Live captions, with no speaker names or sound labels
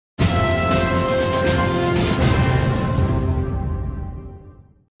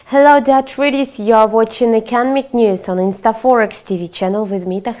Hello dear traders, you are watching economic news on InstаФорекс TV channel with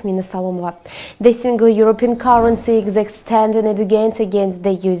me, Tahmina Salomova. The single European currency is extending its gains against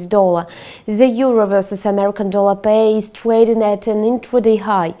the US dollar. The euro versus American dollar pair is trading at an intraday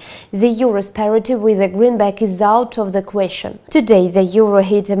high. The euro's parity with the greenback is out of the question. Today, the euro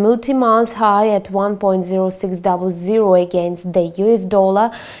hit a multi-month high at 1.0600 against the US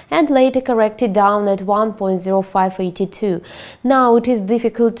dollar and later corrected down at 1.0582. Now it is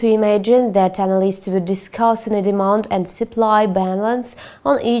difficult to imagine that analysts would discuss a demand and supply balance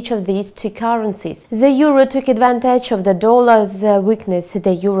on each of these two currencies. The euro took advantage of the dollar's weakness.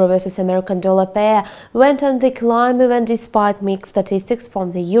 The euro versus American dollar pair went on the climb even despite mixed statistics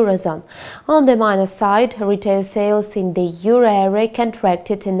from the eurozone. On the minus side, retail sales in the euro area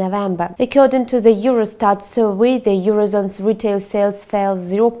contracted in November. According to the Eurostat survey, the eurozone's retail sales fell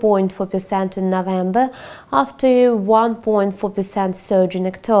 0.4% in November after a 1.4% surge in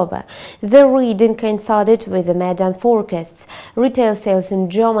October. The reading coincided with the median forecasts. Retail sales in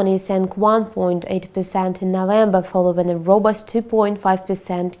Germany sank 1.8% in November, following a robust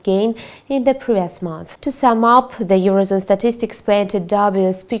 2.5% gain in the previous month. To sum up, the Eurozone statistics paint a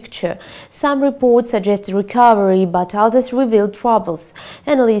dubious picture. Some reports suggest recovery, but others reveal troubles.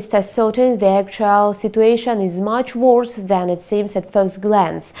 Analysts are certain the actual situation is much worse than it seems at first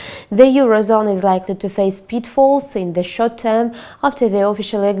glance. The Eurozone is likely to face pitfalls in the short term after the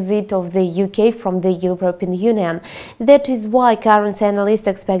official exit of the UK from the European Union. That is why currency analysts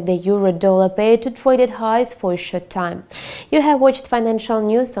expect the euro-dollar pair to trade at highs for a short time. You have watched financial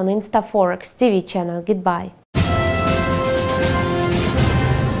news on InstаФорекс TV channel. Goodbye.